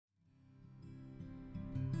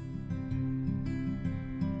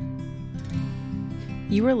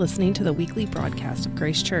You are listening to the weekly broadcast of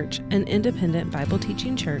Grace Church, an independent Bible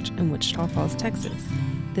teaching church in Wichita Falls, Texas.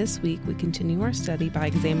 This week, we continue our study by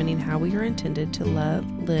examining how we are intended to love,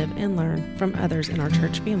 live, and learn from others in our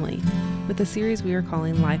church family, with a series we are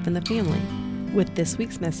calling Life in the Family. With this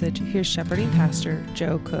week's message, here's shepherding pastor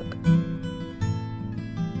Joe Cook.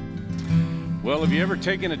 Well, have you ever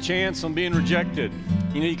taken a chance on being rejected?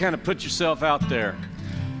 You kind of put yourself out there.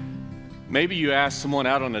 Maybe you ask someone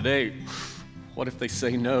out on a date, what if they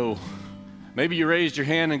say no? Maybe you raised your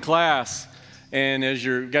hand in class, and as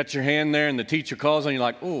you got your hand there and the teacher calls on you,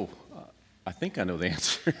 like, oh, I think I know the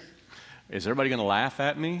answer. Is everybody going to laugh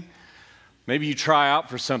at me? Maybe you try out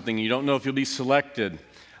for something and you don't know if you'll be selected.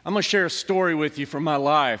 I'm going to share a story with you from my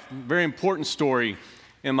life, a very important story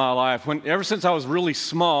in my life. Ever since I was really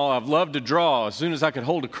small, I've loved to draw. As soon as I could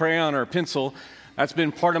hold a crayon or a pencil, that's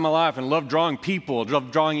been part of my life, and loved drawing people,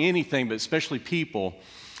 loved drawing anything, but especially people.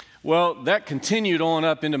 Well, that continued on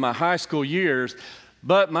up into my high school years,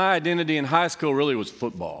 but my identity in high school really was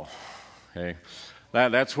football. Okay,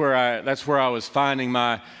 that's where I was finding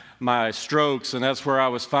my strokes, and that's where I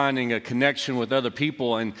was finding a connection with other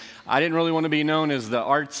people. And I didn't really want to be known as the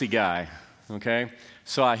artsy guy. Okay,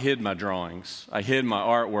 so I hid my drawings, I hid my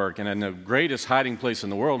artwork, and the greatest hiding place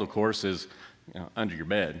in the world, of course, is under your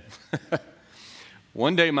bed.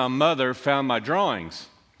 One day, my mother found my drawings.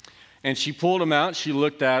 And she pulled them out, she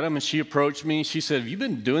looked at them, and she approached me, and she said, have you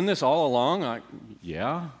been doing this all along?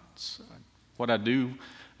 Yeah, it's what I do.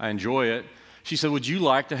 I enjoy it. She said, would you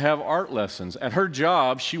like to have art lessons? At her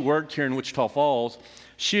job, she worked here in Wichita Falls.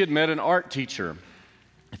 She had met an art teacher.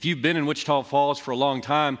 If you've been in Wichita Falls for a long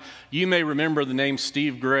time, you may remember the name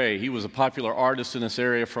Steve Gray. He was a popular artist in this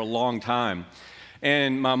area for a long time.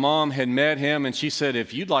 And my mom had met him, and she said,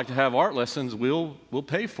 if you'd like to have art lessons, we'll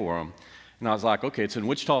pay for them. And I was like, okay, it's in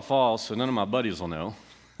Wichita Falls, so none of my buddies will know.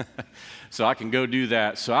 So I can go do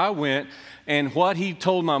that. So I went, and what he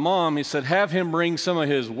told my mom, he said, have him bring some of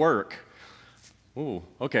his work. Oh,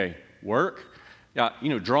 okay, work? Yeah,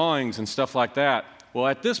 drawings and stuff like that. Well,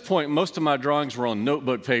 at this point, most of my drawings were on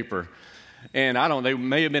notebook paper. And they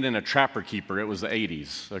may have been in a Trapper Keeper. It was the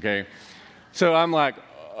 80s, okay? So I'm like,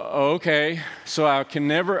 okay. So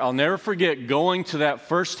I'll never forget going to that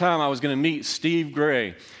first time I was going to meet Steve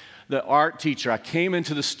Gray, the art teacher. I came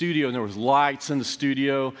into the studio, and there was lights in the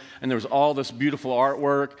studio, and there was all this beautiful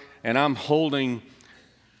artwork, and I'm holding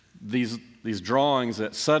these drawings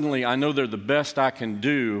that suddenly I know they're the best I can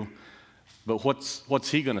do, but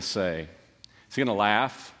what's he going to say? Is he going to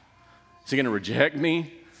laugh? Is he going to reject me?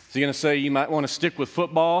 Is he going to say you might want to stick with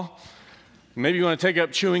football? Maybe you want to take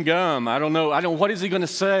up chewing gum. I don't know. What is he going to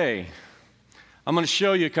say? I'm going to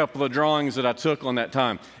show you a couple of drawings that I took on that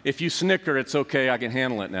time. If you snicker, it's okay. I can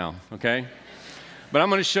handle it now, okay? But I'm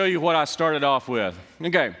going to show you what I started off with.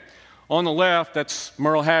 Okay, on the left, that's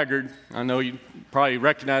Merle Haggard. I know you probably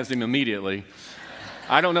recognized him immediately.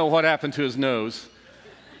 I don't know what happened to his nose.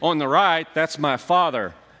 On the right, that's my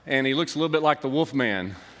father, and he looks a little bit like the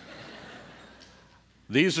Wolfman.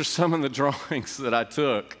 These are some of the drawings that I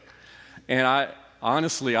took, and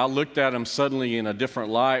Honestly, I looked at them suddenly in a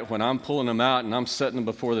different light when I'm pulling them out and I'm setting them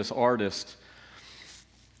before this artist.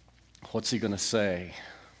 What's he going to say?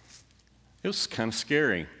 It was kind of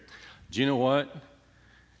scary. Do you know what?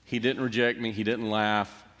 He didn't reject me. He didn't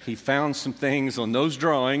laugh. He found some things on those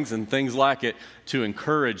drawings and things like it to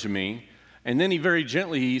encourage me. And then he very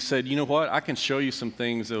gently said, you know what? I can show you some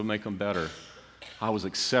things that will make them better. I was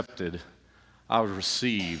accepted. I was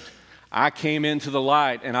received. I came into the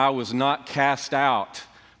light, and I was not cast out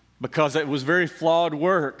because it was very flawed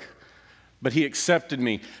work, but he accepted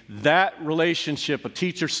me. That relationship, a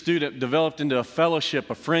teacher-student, developed into a fellowship,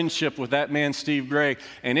 a friendship with that man, Steve Gray,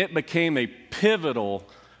 and it became a pivotal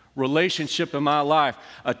relationship in my life.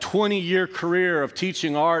 A 20-year career of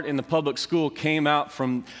teaching art in the public school came out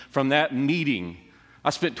from that meeting. I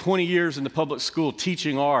spent 20 years in the public school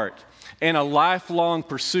teaching art. And a lifelong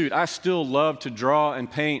pursuit. I still love to draw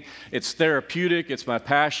and paint. It's therapeutic, it's my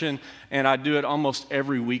passion, and I do it almost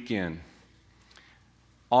every weekend.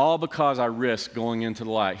 All because I risk going into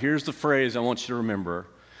the light. Here's the phrase I want you to remember.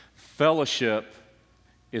 Fellowship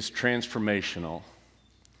is transformational.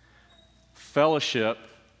 Fellowship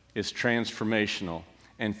is transformational.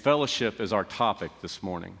 And fellowship is our topic this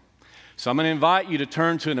morning. So I'm going to invite you to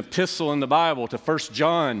turn to an epistle in the Bible, to 1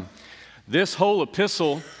 John. This whole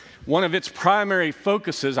epistle, one of its primary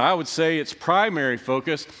focuses, I would say its primary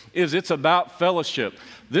focus, is it's about fellowship.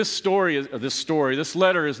 This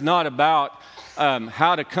letter is not about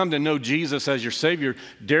how to come to know Jesus as your Savior.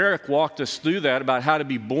 Derek walked us through that about how to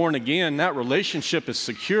be born again. That relationship is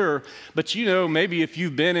secure. But maybe if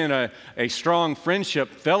you've been in a strong friendship,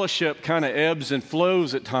 fellowship kind of ebbs and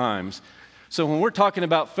flows at times. So when we're talking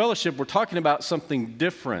about fellowship, we're talking about something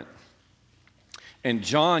different. And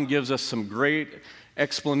John gives us some great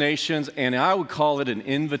explanations, and I would call it an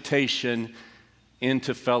invitation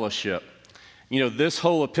into fellowship. This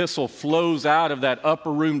whole epistle flows out of that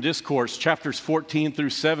upper room discourse, chapters 14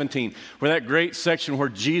 through 17, where that great section where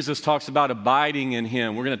Jesus talks about abiding in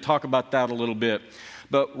him. We're going to talk about that a little bit.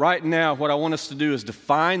 But right now, what I want us to do is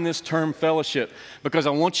define this term fellowship, because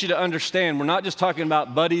I want you to understand we're not just talking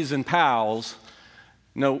about buddies and pals.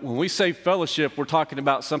 No, when we say fellowship, we're talking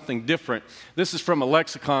about something different. This is from a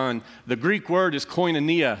lexicon. The Greek word is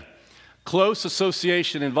koinonia, close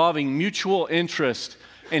association involving mutual interest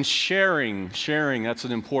and sharing. Sharing, that's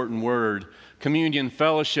an important word. Communion,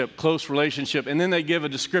 fellowship, close relationship. And then they give a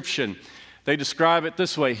description. They describe it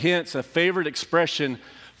this way. Hence, a favorite expression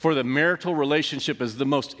for the marital relationship is the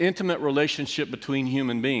most intimate relationship between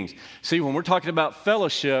human beings. See, when we're talking about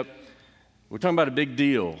fellowship, we're talking about a big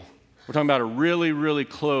deal. We're talking about a really, really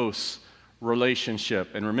close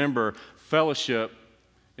relationship. And remember, fellowship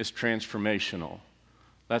is transformational.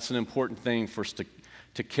 That's an important thing for us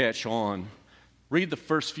to catch on. Read the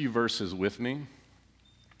first few verses with me.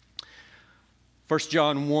 1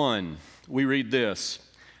 John 1, we read this.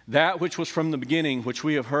 That which was from the beginning, which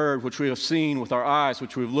we have heard, which we have seen with our eyes,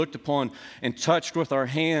 which we have looked upon and touched with our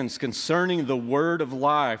hands concerning the word of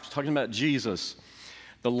life, talking about Jesus.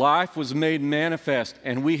 The life was made manifest,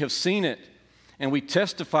 and we have seen it, and we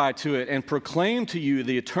testify to it, and proclaim to you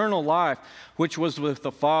the eternal life which was with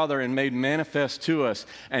the Father and made manifest to us.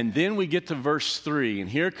 And then we get to verse 3, and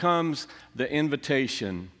here comes the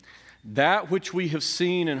invitation. That which we have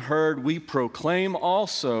seen and heard, we proclaim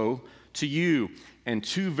also to you. And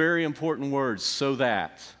two very important words, so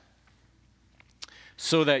that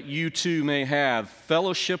you too may have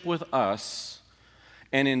fellowship with us.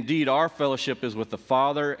 And indeed, our fellowship is with the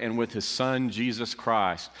Father and with His Son, Jesus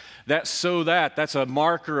Christ. That's a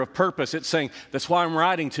marker of purpose. It's saying, that's why I'm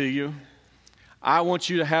writing to you. I want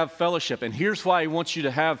you to have fellowship. And here's why He wants you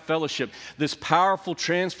to have fellowship. This powerful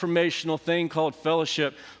transformational thing called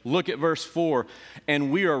fellowship. Look at verse 4.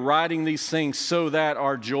 And we are writing these things so that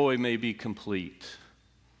our joy may be complete.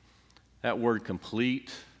 That word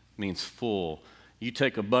complete means full. You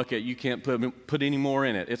take a bucket, you can't put any more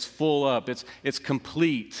in it. It's full up. It's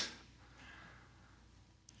complete.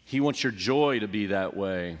 He wants your joy to be that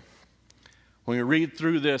way. When we read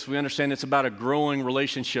through this, we understand it's about a growing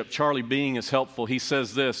relationship. Charlie Bing is helpful. He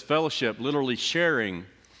says this, fellowship, literally sharing,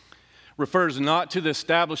 refers not to the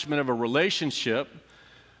establishment of a relationship,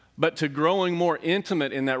 but to growing more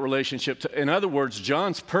intimate in that relationship. In other words,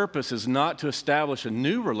 John's purpose is not to establish a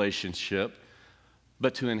new relationship,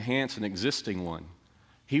 but to enhance an existing one.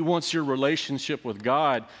 He wants your relationship with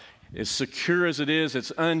God, as secure as it is,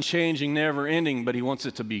 it's unchanging, never ending, but He wants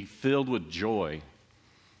it to be filled with joy.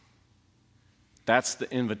 That's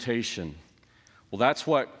the invitation. Well, that's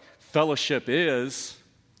what fellowship is.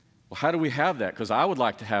 Well, how do we have that? Because I would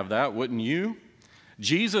like to have that, wouldn't you?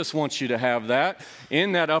 Jesus wants you to have that.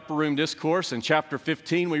 In that upper room discourse in chapter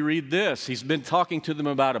 15, we read this. He's been talking to them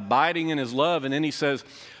about abiding in His love, and then He says,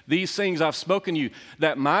 these things I've spoken to you,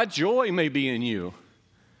 that my joy may be in you,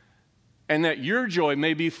 and that your joy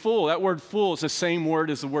may be full. That word full is the same word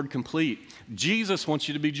as the word complete. Jesus wants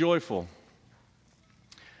you to be joyful.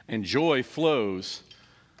 And joy flows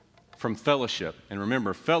from fellowship. And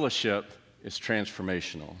remember, fellowship is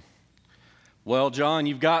transformational. Well, John,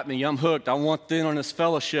 you've got me. I'm hooked. I want in on this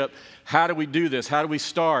fellowship. How do we do this? How do we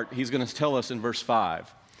start? He's going to tell us in verse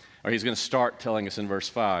 5. Or he's going to start telling us in verse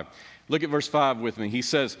 5. Look at verse 5 with me. He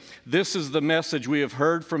says, this is the message we have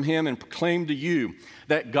heard from Him and proclaimed to you,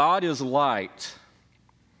 that God is light,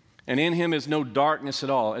 and in Him is no darkness at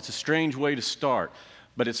all. It's a strange way to start,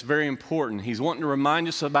 but it's very important. He's wanting to remind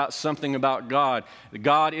us about something about God.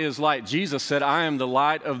 God is light. Jesus said, I am the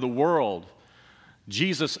light of the world.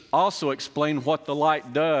 Jesus also explained what the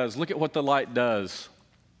light does. Look at what the light does.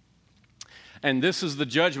 And this is the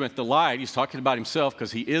judgment, the light. He's talking about Himself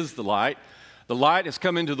because He is the light. The light has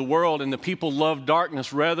come into the world, and the people love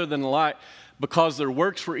darkness rather than the light because their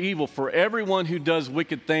works were evil. For everyone who does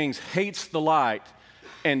wicked things hates the light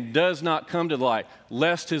and does not come to the light,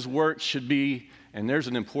 lest his works should be, and there's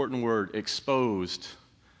an important word, exposed.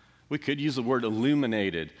 We could use the word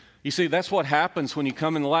illuminated. You see, that's what happens when you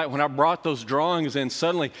come in the light. When I brought those drawings in,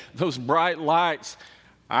 suddenly those bright lights,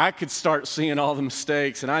 I could start seeing all the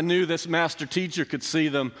mistakes, and I knew this master teacher could see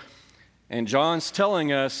them. And John's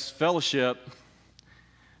telling us, fellowship,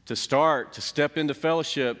 To step into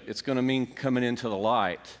fellowship, it's going to mean coming into the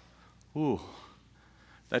light. Ooh,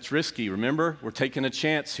 that's risky. Remember, we're taking a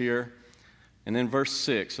chance here. And then verse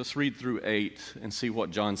 6, let's read through 8 and see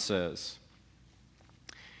what John says.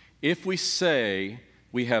 If we say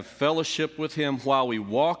we have fellowship with him while we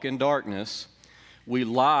walk in darkness, we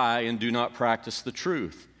lie and do not practice the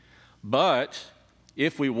truth. But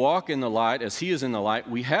if we walk in the light as he is in the light,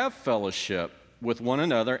 we have fellowship with one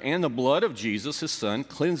another, and the blood of Jesus, his son,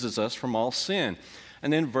 cleanses us from all sin.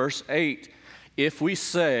 And then verse 8, if we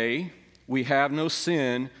say we have no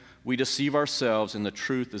sin, we deceive ourselves and the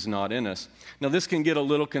truth is not in us. Now, this can get a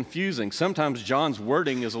little confusing. Sometimes John's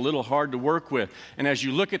wording is a little hard to work with. And as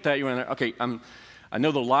you look at that, you're like, okay, I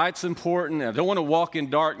know the light's important. I don't want to walk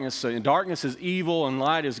in darkness. So darkness is evil and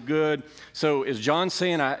light is good. So is John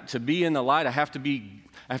saying to be in the light, I have to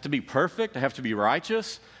be perfect? I have to be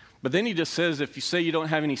righteous? But then he just says, if you say you don't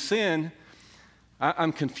have any sin,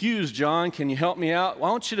 I'm confused, John. Can you help me out? Well,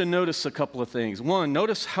 I want you to notice a couple of things. One,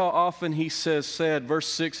 notice how often he said, verse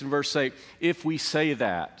 6 and verse 8, if we say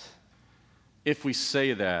that. If we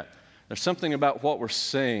say that. There's something about what we're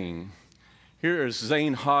saying. Here is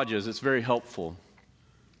Zane Hodges. It's very helpful.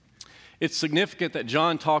 It's significant that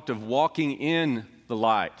John talked of walking in the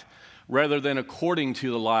light rather than according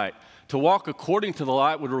to the light. To walk according to the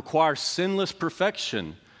light would require sinless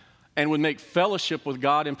perfection and would make fellowship with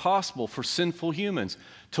God impossible for sinful humans.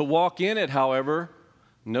 To walk in it, however,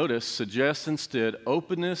 notice, suggests instead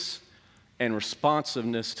openness and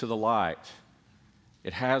responsiveness to the light.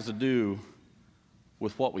 It has to do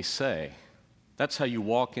with what we say. That's how you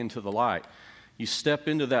walk into the light. You step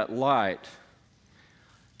into that light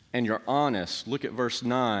and you're honest. Look at verse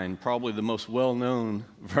 9, probably the most well-known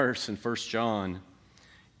verse in 1 John.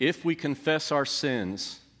 If we confess our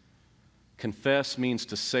sins, confess means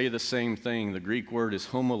to say the same thing. The Greek word is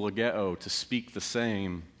homologeo, to speak the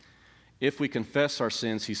same. If we confess our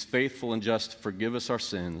sins, he's faithful and just to forgive us our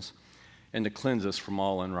sins and to cleanse us from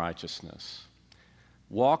all unrighteousness.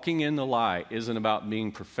 Walking in the light isn't about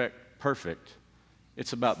being perfect.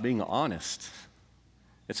 It's about being honest.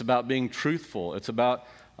 It's about being truthful. It's about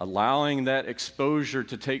allowing that exposure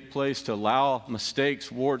to take place, to allow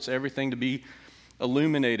mistakes, warts, everything to be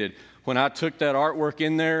illuminated. When I took that artwork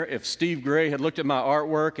in there, if Steve Gray had looked at my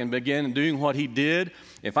artwork and began doing what he did,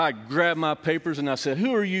 if I grabbed my papers and I said,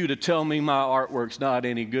 who are you to tell me my artwork's not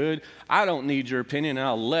any good? I don't need your opinion, and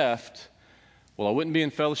I left, well, I wouldn't be in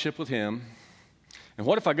fellowship with him. And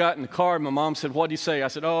what if I got in the car and my mom said, what'd he say? I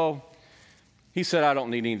said, he said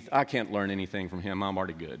I can't learn anything from him. I'm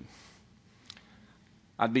already good.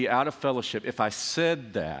 I'd be out of fellowship if I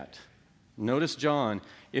said that. Notice John,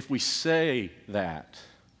 if we say that,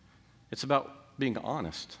 it's about being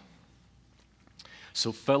honest.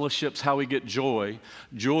 So fellowship's how we get joy.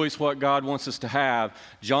 Joy is what God wants us to have.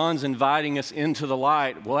 John's inviting us into the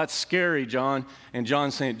light. Well, that's scary, John. And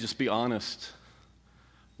John's saying, just be honest.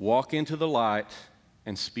 Walk into the light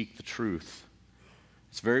and speak the truth.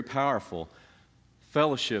 It's very powerful.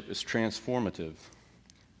 Fellowship is transformative,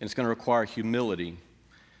 and it's going to require humility.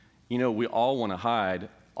 You know, we all want to hide.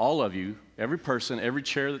 All of you, every person, every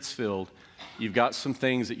chair that's filled, you've got some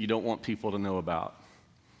things that you don't want people to know about.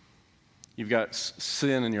 You've got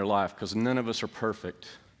sin in your life because none of us are perfect.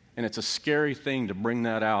 And it's a scary thing to bring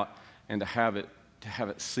that out and to have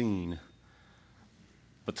it seen.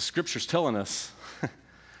 But the Scripture's telling us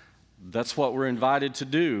that's what we're invited to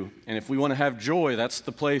do. And if we want to have joy, that's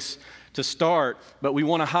the place to start. But we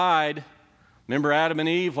want to hide. Remember Adam and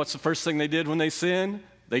Eve? What's the first thing they did when they sinned?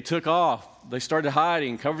 They took off. They started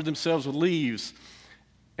hiding, covered themselves with leaves,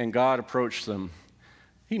 and God approached them.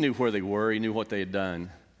 He knew where they were. He knew what they had done.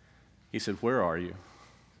 He said, where are you?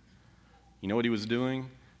 You know what he was doing?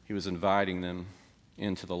 He was inviting them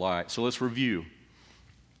into the light. So let's review.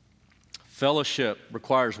 Fellowship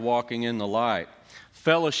requires walking in the light.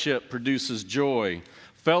 Fellowship produces joy.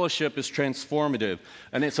 Fellowship is transformative,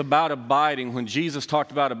 and it's about abiding. When Jesus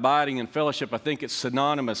talked about abiding and fellowship, I think it's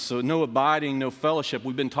synonymous. So no abiding, no fellowship.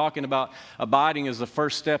 We've been talking about abiding as the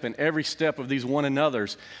first step in every step of these one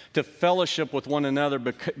another's. To fellowship with one another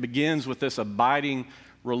begins with this abiding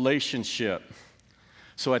relationship.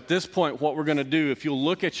 So at this point, what we're going to do, if you'll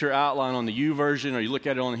look at your outline on the YouVersion or you look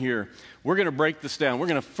at it on here, we're going to break this down. We're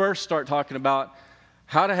going to first start talking about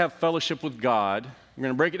how to have fellowship with God. We're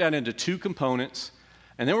going to break it down into two components.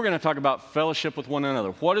 And then we're going to talk about fellowship with one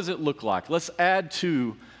another. What does it look like? Let's add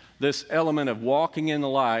to this element of walking in the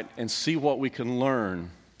light and see what we can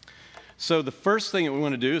learn. So the first thing that we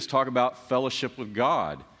want to do is talk about fellowship with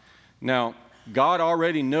God. Now, God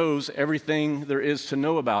already knows everything there is to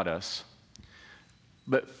know about us.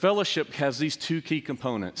 But fellowship has these two key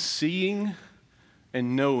components, seeing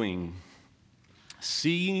and knowing.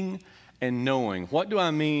 Seeing and knowing. What do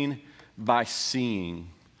I mean by seeing?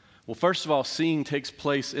 Well, first of all, seeing takes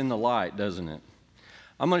place in the light, doesn't it?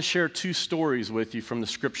 I'm going to share 2 stories with you from the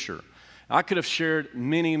Scripture. I could have shared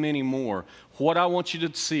many, many more. What I want you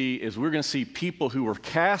to see is we're going to see people who were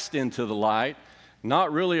cast into the light,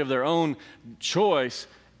 not really of their own choice,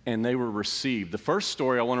 and they were received. The first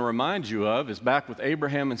story I want to remind you of is back with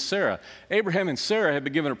Abraham and Sarah. Abraham and Sarah had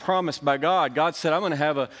been given a promise by God. God said, I'm going to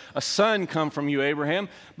have a son come from you, Abraham.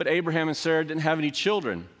 But Abraham and Sarah didn't have any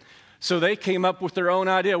children. So they came up with their own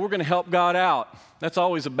idea. We're going to help God out. That's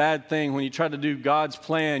always a bad thing when you try to do God's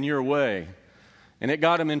plan your way. And it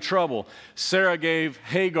got them in trouble. Sarah gave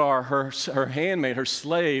Hagar, her handmaid, her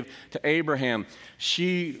slave, to Abraham.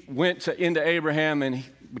 She went into Abraham and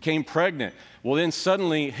became pregnant. Well, then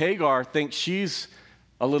suddenly Hagar thinks she's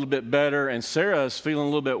a little bit better, and Sarah is feeling a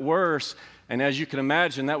little bit worse. And as you can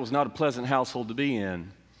imagine, that was not a pleasant household to be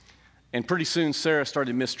in. And pretty soon Sarah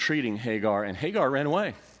started mistreating Hagar, and Hagar ran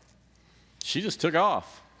away. She just took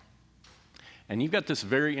off. And you've got this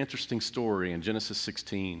very interesting story in Genesis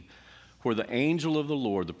 16 where the angel of the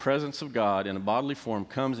Lord, the presence of God in a bodily form,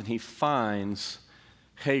 comes and he finds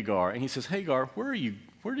Hagar. And he says, Hagar, where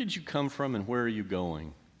did you come from and where are you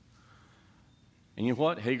going? And you know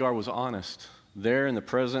what? Hagar was honest. There in the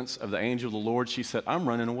presence of the angel of the Lord, she said, I'm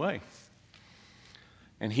running away.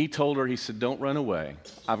 And he told her, he said, don't run away.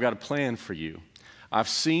 I've got a plan for you. I've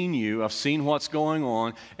seen you. I've seen what's going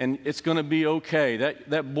on, and it's going to be okay.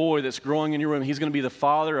 That boy that's growing in your womb, he's going to be the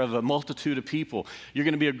father of a multitude of people. You're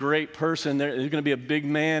going to be a great person. You're going to be a big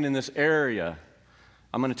man in this area.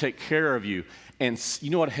 I'm going to take care of you. And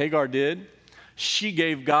you know what Hagar did? She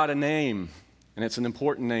gave God a name, and it's an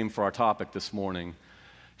important name for our topic this morning.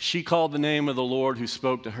 She called the name of the Lord who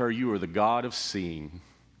spoke to her, you are the God of seeing.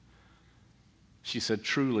 She said,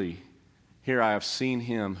 truly, here I have seen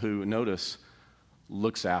him who, notice,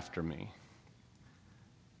 looks after me.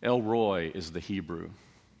 El Roi is the Hebrew.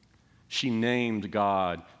 She named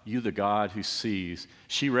God, you the God who sees.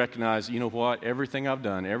 She recognized, you know what, everything I've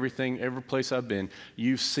done, every place I've been,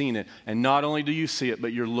 you've seen it. And not only do you see it,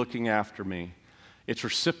 but you're looking after me. It's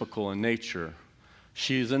reciprocal in nature.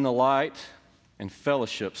 She's in the light, and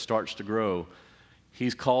fellowship starts to grow.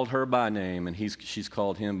 He's called her by name, and she's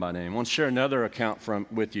called him by name. I want to share another account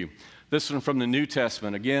with you. This one from the New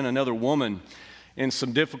Testament. Again, another woman in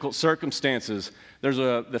some difficult circumstances.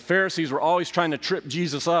 The Pharisees were always trying to trip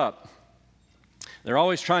Jesus up. They're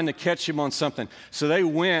always trying to catch him on something. So they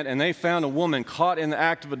went and they found a woman caught in the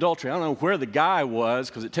act of adultery. I don't know where the guy was,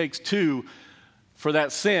 because it takes 2 for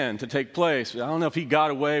that sin to take place. I don't know if he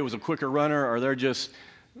got away, was a quicker runner, or they're just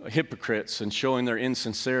hypocrites and showing their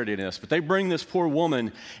insincerity in this. But they bring this poor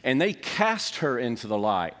woman and they cast her into the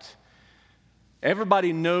light.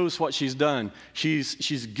 Everybody knows what she's done.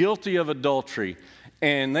 She's guilty of adultery.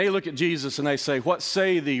 And they look at Jesus and they say, what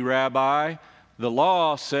say thee, Rabbi? The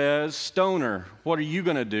law says, stone her. What are you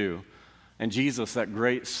going to do? And Jesus, that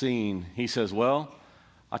great scene, he says, well,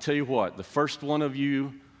 I'll tell you what, the first one of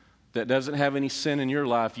you that doesn't have any sin in your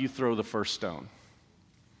life, you throw the first stone.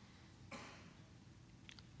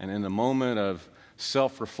 And in the moment of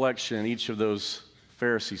self-reflection, each of those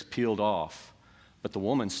Pharisees peeled off. But the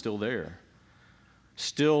woman's still there.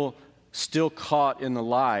 Still caught in the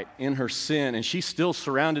light, in her sin, and she's still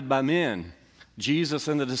surrounded by men, Jesus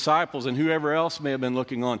and the disciples and whoever else may have been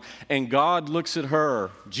looking on. And God looks at her,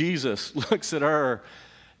 Jesus looks at her,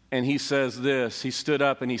 and he says this, he stood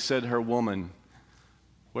up and he said to her, woman,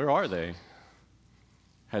 where are they?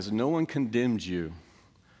 Has no one condemned you?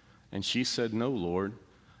 And she said, no, Lord.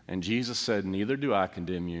 And Jesus said, neither do I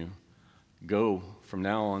condemn you. Go, from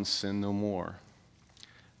now on, sin no more.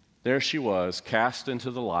 There she was, cast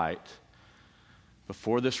into the light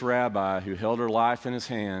before this rabbi who held her life in his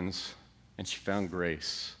hands, and she found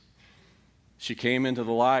grace. She came into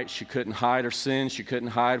the light. She couldn't hide her sin. She couldn't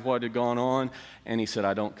hide what had gone on. And he said,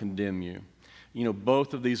 I don't condemn you. You know,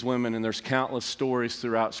 both of these women, and there's countless stories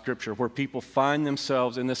throughout Scripture where people find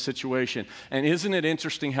themselves in this situation. And isn't it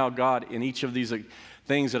interesting how God, in each of these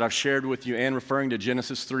things that I've shared with you and referring to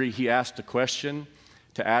Genesis 3, he asked a question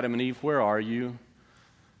to Adam and Eve, where are you?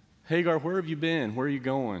 Hagar, where have you been? Where are you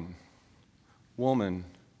going? Woman,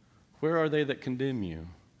 where are they that condemn you?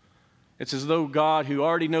 It's as though God, who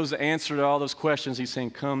already knows the answer to all those questions, he's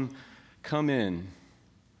saying, come in,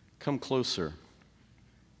 come closer.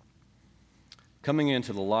 Coming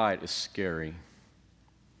into the light is scary.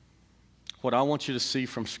 What I want you to see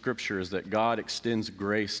from Scripture is that God extends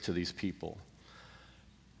grace to these people.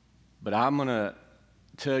 But I'm going to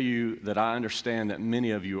tell you that I understand that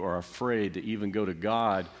many of you are afraid to even go to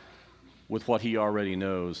God with what he already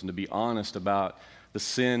knows and to be honest about the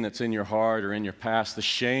sin that's in your heart or in your past, the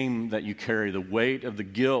shame that you carry, the weight of the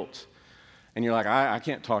guilt. And you're like, I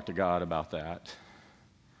can't talk to God about that.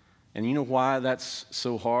 And you know why that's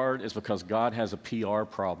so hard? It's because God has a PR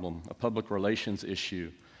problem, a public relations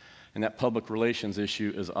issue. And that public relations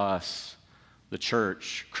issue is us, the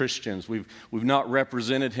church, Christians. We've not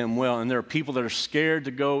represented him well. And there are people that are scared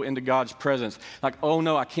to go into God's presence. Like, oh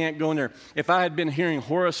no, I can't go in there. If I had been hearing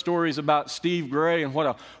horror stories about Steve Gray and what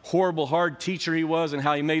a horrible, hard teacher he was and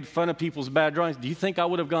how he made fun of people's bad drawings, do you think I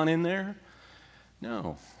would have gone in there?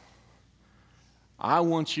 No. I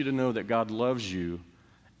want you to know that God loves you.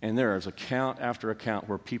 And there is account after account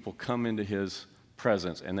where people come into his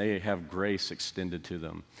presence and they have grace extended to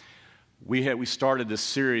them. We started this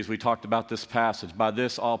series, we talked about this passage. By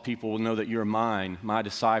this, all people will know that you're mine, my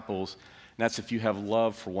disciples. And that's if you have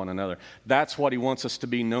love for one another. That's what he wants us to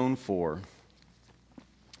be known for.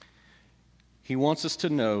 He wants us to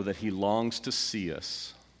know that he longs to see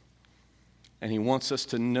us. And he wants us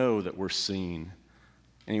to know that we're seen.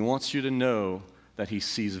 And he wants you to know that he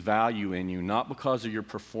sees value in you, not because of your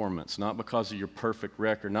performance, not because of your perfect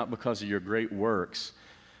record, not because of your great works.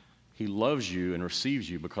 He loves you and receives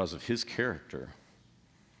you because of his character.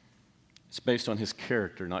 It's based on his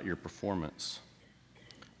character, not your performance.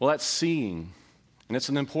 Well, that's seeing, and it's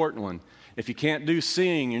an important one. If you can't do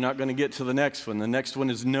seeing, you're not going to get to the next one. The next one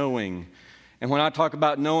is knowing. And when I talk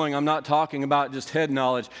about knowing, I'm not talking about just head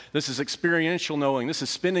knowledge. This is experiential knowing. This is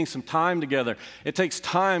spending some time together. It takes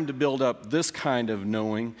time to build up this kind of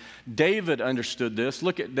knowing. David understood this.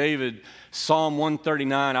 Look at David, Psalm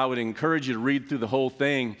 139. I would encourage you to read through the whole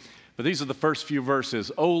thing. But these are the first few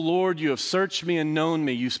verses. O Lord, you have searched me and known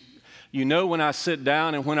me. You know when I sit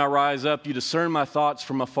down and when I rise up. You discern my thoughts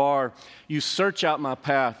from afar. You search out my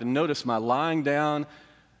path. And notice my lying down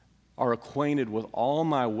are acquainted with all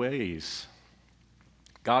my ways.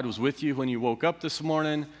 God was with you when you woke up this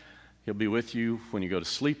morning. He'll be with you when you go to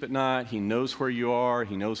sleep at night. He knows where you are.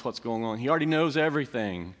 He knows what's going on. He already knows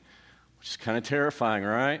everything, which is kind of terrifying,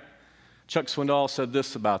 right? Chuck Swindoll said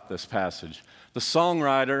this about this passage. The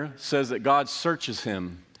songwriter says that God searches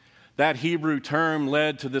him. That Hebrew term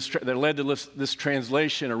led to this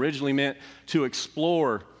translation originally meant to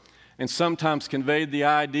explore and sometimes conveyed the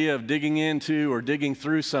idea of digging into or digging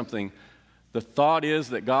through something. The thought is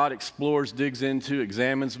that God explores, digs into,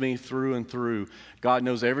 examines me through and through. God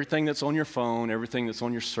knows everything that's on your phone, everything that's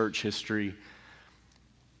on your search history.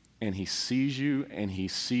 And he sees you, and he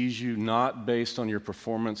sees you not based on your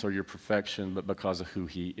performance or your perfection, but because of who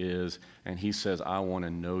he is. And he says, I want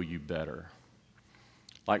to know you better.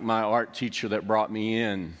 Like my art teacher that brought me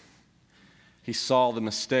in, he saw the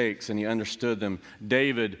mistakes and he understood them.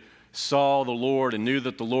 David saw the Lord and knew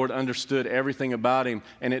that the Lord understood everything about him,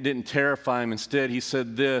 and it didn't terrify him. Instead, he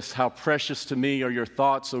said this, how precious to me are your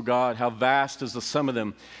thoughts, O God, how vast is the sum of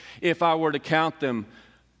them. If I were to count them,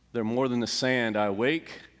 they're more than the sand. I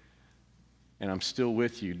wake, and I'm still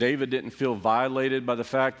with you. David didn't feel violated by the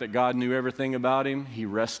fact that God knew everything about him. He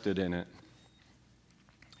rested in it.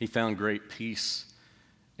 He found great peace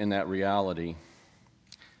in that reality.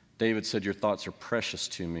 David said, your thoughts are precious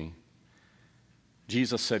to me.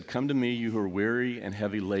 Jesus said, come to me, you who are weary and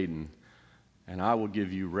heavy laden, and I will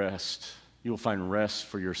give you rest. You will find rest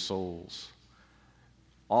for your souls.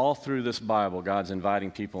 All through this Bible, God's inviting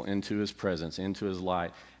people into his presence, into his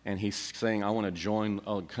light, and he's saying, I want to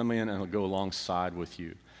I'll come in and I'll go alongside with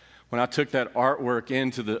you. When I took that artwork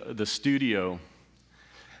into the studio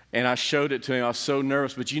and I showed it to him, I was so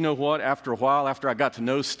nervous. But you know what? After a while, after I got to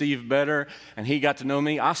know Steve better and he got to know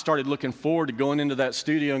me, I started looking forward to going into that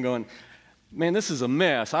studio and going, man, this is a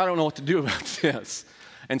mess. I don't know what to do about this.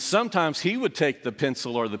 And sometimes he would take the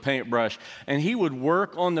pencil or the paintbrush and he would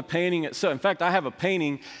work on the painting itself. In fact, I have a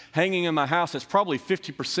painting hanging in my house that's probably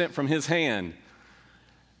 50% from his hand.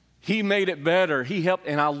 He made it better. He helped,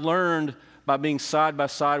 and I learned by being side by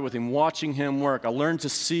side with him, watching him work. I learned to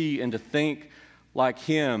see and to think like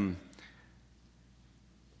him.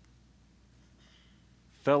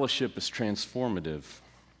 Fellowship is transformative.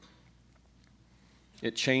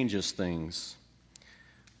 It changes things.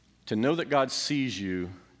 To know that God sees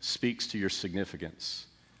you speaks to your significance.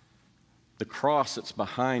 The cross that's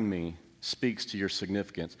behind me speaks to your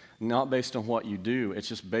significance. Not based on what you do, it's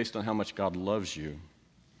just based on how much God loves you.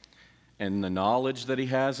 And the knowledge that he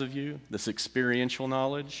has of you, this experiential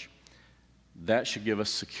knowledge, that should give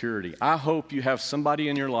us security. I hope you have somebody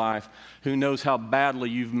in your life who knows how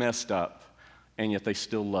badly you've messed up, and yet they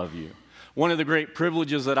still love you. One of the great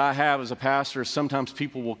privileges that I have as a pastor is sometimes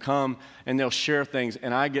people will come and they'll share things,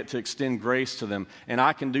 and I get to extend grace to them. And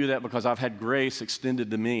I can do that because I've had grace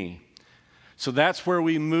extended to me. So that's where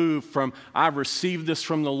we move from, I've received this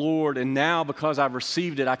from the Lord, and now because I've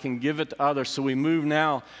received it, I can give it to others. So we move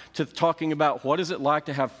now to talking about what is it like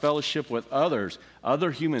to have fellowship with others,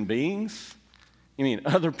 other human beings? You mean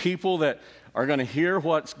other people that are going to hear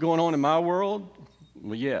what's going on in my world?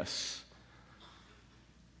 Well, yes.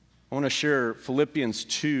 I want to share Philippians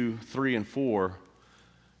 2, 3, and 4.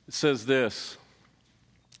 It says this,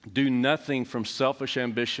 do nothing from selfish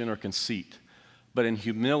ambition or conceit, but in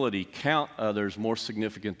humility count others more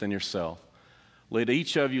significant than yourself. Let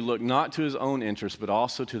each of you look not to his own interest, but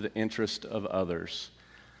also to the interest of others.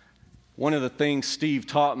 One of the things Steve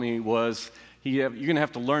taught me was you're going to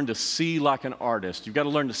have to learn to see like an artist. You've got to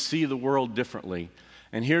learn to see the world differently.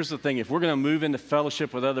 And here's the thing, if we're going to move into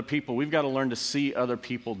fellowship with other people, we've got to learn to see other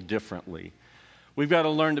people differently. We've got to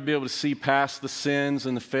learn to be able to see past the sins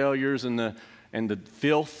and the failures and the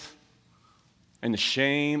filth and the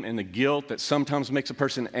shame and the guilt that sometimes makes a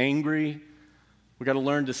person angry. We've got to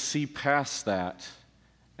learn to see past that.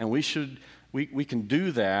 And we can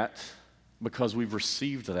do that because we've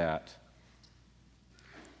received that.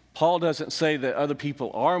 Paul doesn't say that other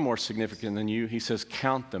people are more significant than you. He says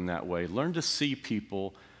count them that way. Learn to see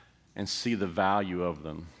people and see the value of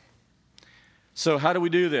them. So how do we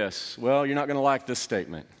do this? Well, you're not going to like this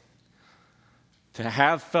statement. To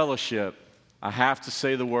have fellowship, I have to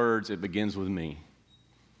say the words, it begins with me.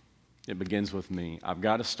 It begins with me. I've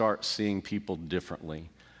got to start seeing people differently.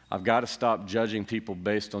 I've got to stop judging people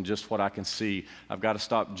based on just what I can see. I've got to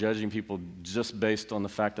stop judging people just based on the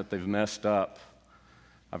fact that they've messed up.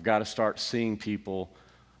 I've got to start seeing people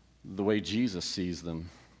the way Jesus sees them.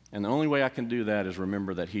 And the only way I can do that is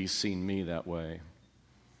remember that he's seen me that way.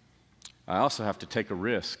 I also have to take a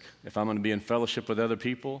risk. If I'm going to be in fellowship with other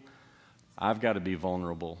people, I've got to be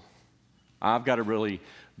vulnerable. I've got to really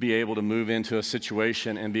be able to move into a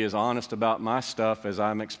situation and be as honest about my stuff as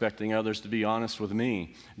I'm expecting others to be honest with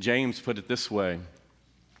me. James put it this way,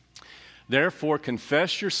 therefore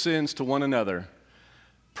confess your sins to one another,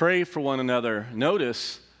 pray for one another.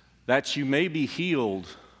 Notice that you may be healed.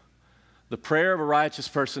 The prayer of a righteous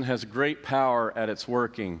person has great power at its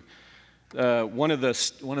working. One of the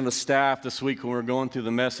staff this week when we were going through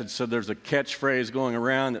the message said there's a catchphrase going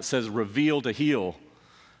around that says reveal to heal.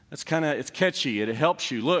 It's catchy. It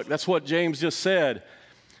helps you. Look, that's what James just said.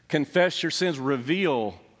 Confess your sins,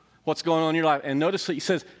 reveal what's going on in your life. And notice that he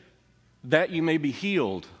says that you may be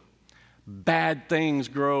healed. Bad things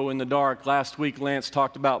grow in the dark. Last week, Lance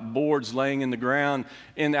talked about boards laying in the ground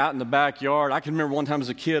out in the backyard. I can remember one time as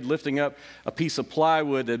a kid lifting up a piece of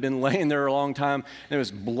plywood that had been laying there a long time, and it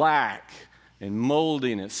was black and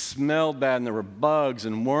moldy, and it smelled bad, and there were bugs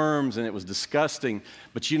and worms, and it was disgusting.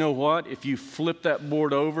 But you know what? If you flip that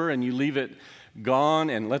board over and you leave it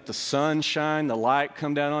gone and let the sun shine, the light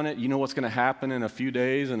come down on it, you know what's going to happen in a few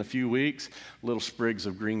days, in a few weeks? Little sprigs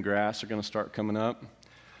of green grass are going to start coming up.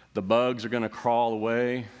 The bugs are going to crawl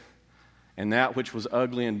away, and that which was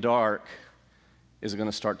ugly and dark is going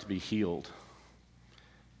to start to be healed.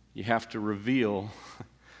 You have to reveal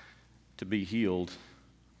to be healed.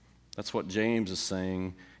 That's what James is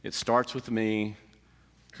saying. It starts with me,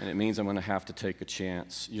 and it means I'm going to have to take a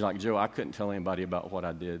chance. You're like, Joe, I couldn't tell anybody about what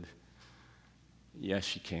I did.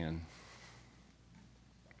 Yes, you can.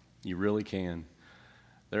 You really can.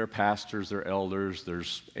 There are pastors, there are elders,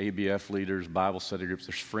 there's ABF leaders, Bible study groups,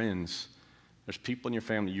 there's friends. There's people in your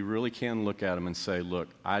family. You really can look at them and say, look,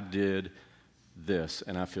 I did this,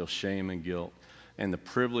 and I feel shame and guilt. And the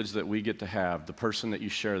privilege that we get to have, the person that you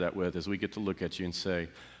share that with, is we get to look at you and say,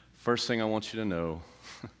 first thing I want you to know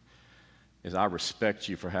is I respect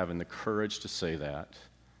you for having the courage to say that.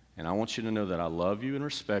 And I want you to know that I love you and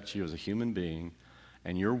respect you as a human being,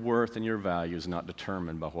 and your worth and your value is not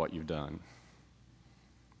determined by what you've done.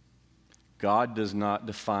 God does not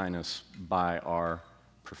define us by our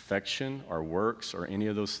perfection, our works, or any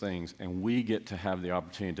of those things, and we get to have the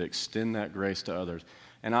opportunity to extend that grace to others.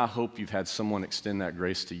 And I hope you've had someone extend that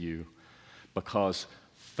grace to you, because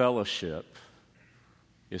fellowship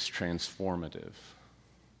is transformative.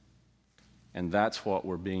 And that's what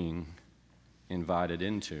we're being invited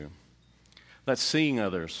into. That's seeing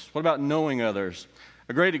others. What about knowing others?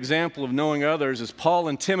 A great example of knowing others is Paul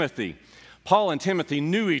and Timothy. Paul and Timothy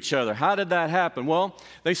knew each other. How did that happen? Well,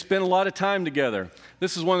 they spent a lot of time together.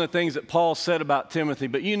 This is one of the things that Paul said about Timothy.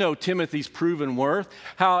 But you know Timothy's proven worth,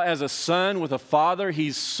 how as a son with a father,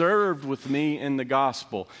 he's served with me in the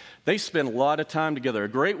gospel. They spent a lot of time together. A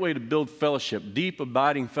great way to build fellowship, deep,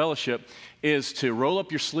 abiding fellowship, is to roll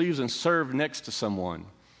up your sleeves and serve next to someone.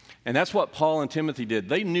 And that's what Paul and Timothy did.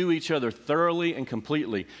 They knew each other thoroughly and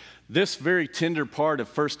completely. This very tender part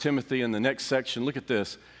of 1 Timothy in the next section, look at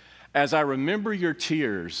this. As I remember your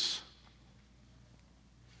tears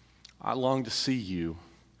I long to see you,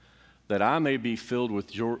 that I may be filled with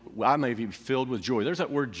joy. There's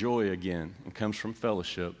that word joy again. It comes from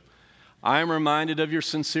fellowship. I am reminded of your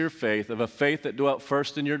sincere faith, of a faith that dwelt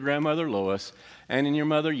first in your grandmother Lois and in your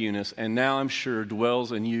mother Eunice, and now I'm sure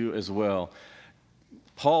dwells in you as well.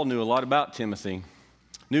 Paul knew a lot about Timothy,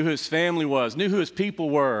 knew who his family was, knew who his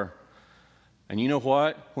people were. And you know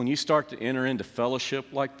what? When you start to enter into fellowship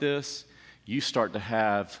like this, you start to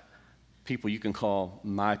have people you can call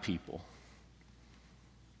my people.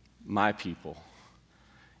 My people.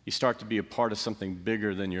 You start to be a part of something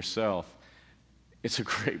bigger than yourself. It's a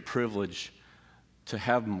great privilege to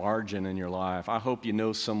have margin in your life. I hope you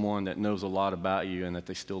know someone that knows a lot about you and that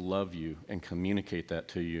they still love you and communicate that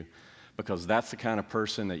to you, because that's the kind of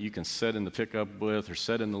person that you can sit in the pickup with or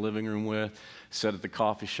sit in the living room with, sit at the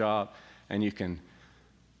coffee shop, and you can,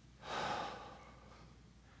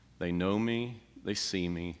 they know me, they see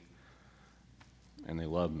me, and they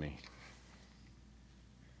love me.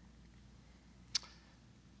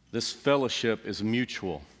 This fellowship is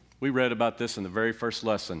mutual. We read about this in the very first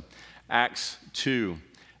lesson, Acts 2.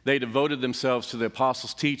 They devoted themselves to the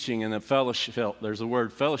apostles' teaching and the fellowship, there's the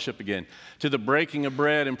word fellowship again, to the breaking of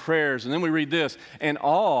bread and prayers. And then we read this, and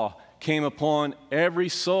awe came upon every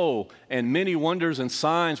soul, and many wonders and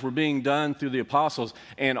signs were being done through the apostles.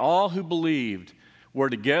 And all who believed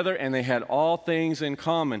were together, and they had all things in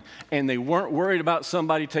common. And they weren't worried about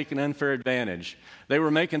somebody taking unfair advantage. They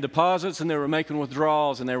were making deposits, and they were making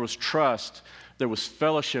withdrawals, and there was trust. There was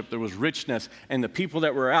fellowship, there was richness, and the people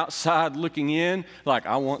that were outside looking in, like,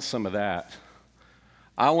 I want some of that.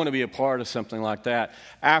 I want to be a part of something like that.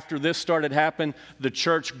 After this started happening, the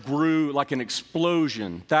church grew like an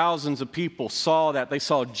explosion. Thousands of people saw that. They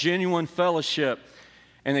saw genuine fellowship,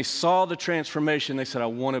 and they saw the transformation. They said, I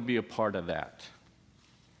want to be a part of that.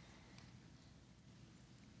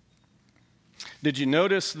 Did you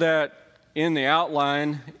notice that in the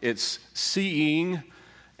outline, it's seeing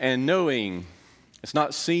and knowing? It's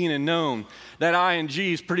not seen and known. That ing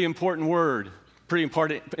is a pretty important word, pretty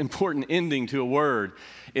important ending to a word.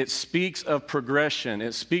 It speaks of progression.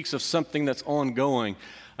 It speaks of something that's ongoing.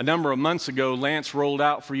 A number of months ago, Lance rolled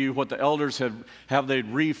out for you what the elders they'd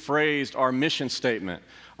rephrased our mission statement.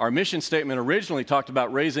 Our mission statement originally talked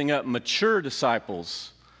about raising up mature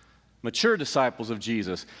disciples of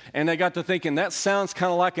Jesus. And they got to thinking, that sounds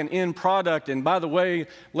kind of like an end product. And by the way,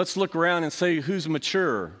 let's look around and say, who's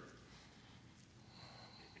mature?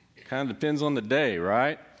 Kind of depends on the day,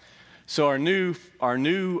 right? So our new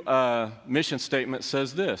mission statement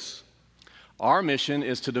says this. Our mission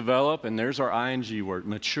is to develop, and there's our ing word,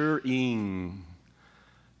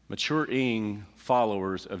 maturing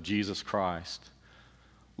followers of Jesus Christ.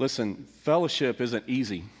 Listen, fellowship isn't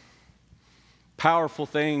easy. Powerful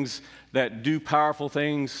things that do powerful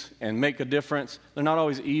things and make a difference, they're not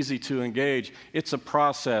always easy to engage. It's a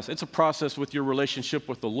process. It's a process with your relationship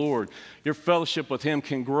with the Lord. Your fellowship with Him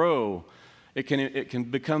can grow. It can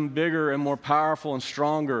become bigger and more powerful and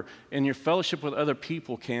stronger, and your fellowship with other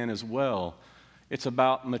people can as well. It's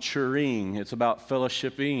about maturing. It's about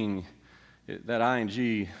fellowshipping. That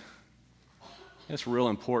ing, that's real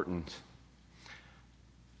important.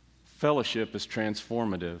 Fellowship is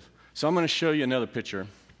transformative. So I'm going to show you another picture.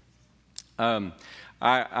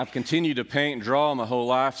 I've continued to paint and draw my whole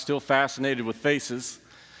life, still fascinated with faces.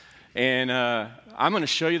 And I'm going to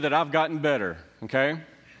show you that I've gotten better, okay?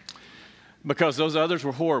 Because those others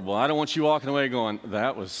were horrible. I don't want you walking away going,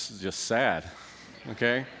 that was just sad,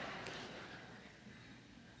 okay?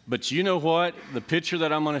 But you know what? The picture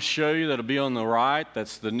that I'm going to show you that'll be on the right,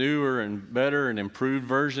 that's the newer and better and improved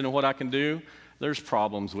version of what I can do, there's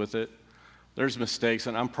problems with it. There's mistakes,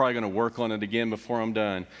 and I'm probably going to work on it again before I'm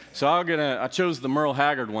done. So I chose the Merle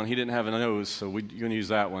Haggard one. He didn't have a nose, so we're going to use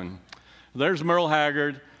that one. There's Merle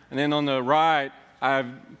Haggard, and then on the right,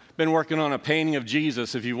 I've been working on a painting of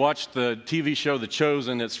Jesus. If you watch the TV show The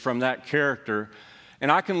Chosen, it's from that character.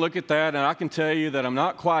 And I can look at that, and I can tell you that I'm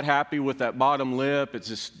not quite happy with that bottom lip. It's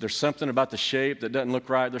just, there's something about the shape that doesn't look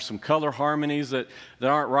right. There's some color harmonies that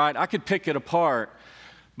aren't right. I could pick it apart.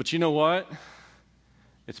 But you know what?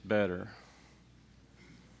 It's better.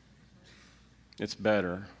 It's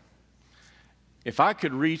better. If I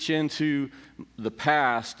could reach into the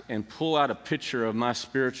past and pull out a picture of my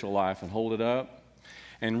spiritual life and hold it up,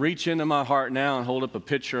 and reach into my heart now and hold up a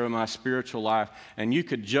picture of my spiritual life, and you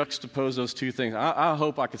could juxtapose those two things, I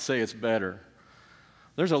hope I could say it's better.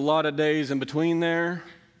 There's a lot of days in between there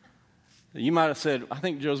that you might have said, I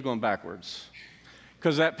think Joe's going backwards.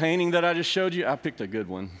 Because that painting that I just showed you, I picked a good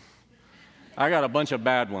one. I got a bunch of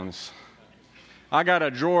bad ones. I got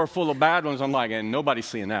a drawer full of bad ones. I'm like, and nobody's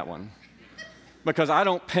seeing that one. Because I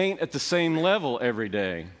don't paint at the same level every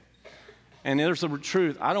day. And there's the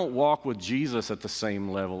truth. I don't walk with Jesus at the same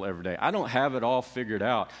level every day. I don't have it all figured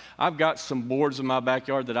out. I've got some boards in my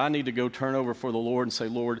backyard that I need to go turn over for the Lord and say,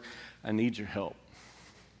 Lord, I need your help.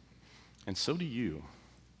 And so do you.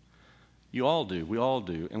 You all do. We all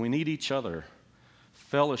do. And we need each other.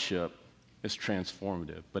 Fellowship is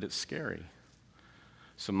transformative, but it's scary.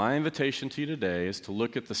 So my invitation to you today is to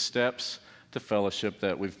look at the steps to fellowship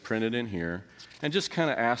that we've printed in here and just kind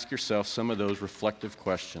of ask yourself some of those reflective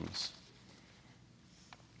questions.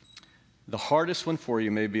 The hardest one for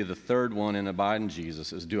you, may be the third one in Abide in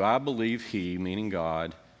Jesus, is do I believe He, meaning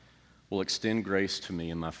God, will extend grace to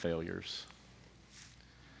me in my failures?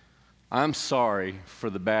 I'm sorry for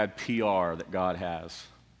the bad PR that God has.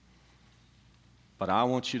 But I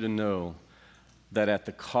want you to know that at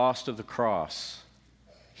the cost of the cross,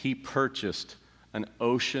 He purchased an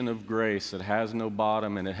ocean of grace that has no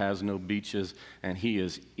bottom and it has no beaches, and He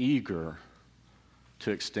is eager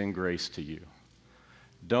to extend grace to you.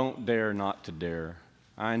 Don't dare not to dare.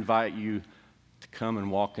 I invite you to come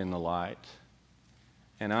and walk in the light.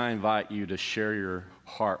 And I invite you to share your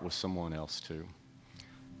heart with someone else too.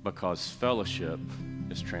 Because fellowship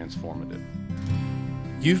is transformative.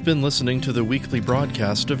 You've been listening to the weekly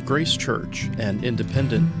broadcast of Grace Church, an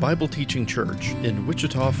independent Bible teaching church in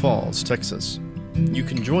Wichita Falls, Texas. You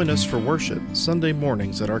can join us for worship Sunday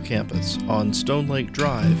mornings at our campus on Stone Lake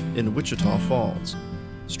Drive in Wichita Falls.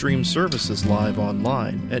 Stream services live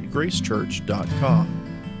online at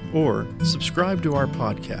gracechurch.com or subscribe to our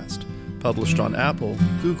podcast, published on Apple,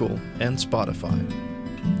 Google, and Spotify.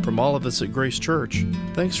 From all of us at Grace Church,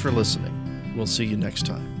 thanks for listening. We'll see you next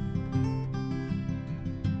time.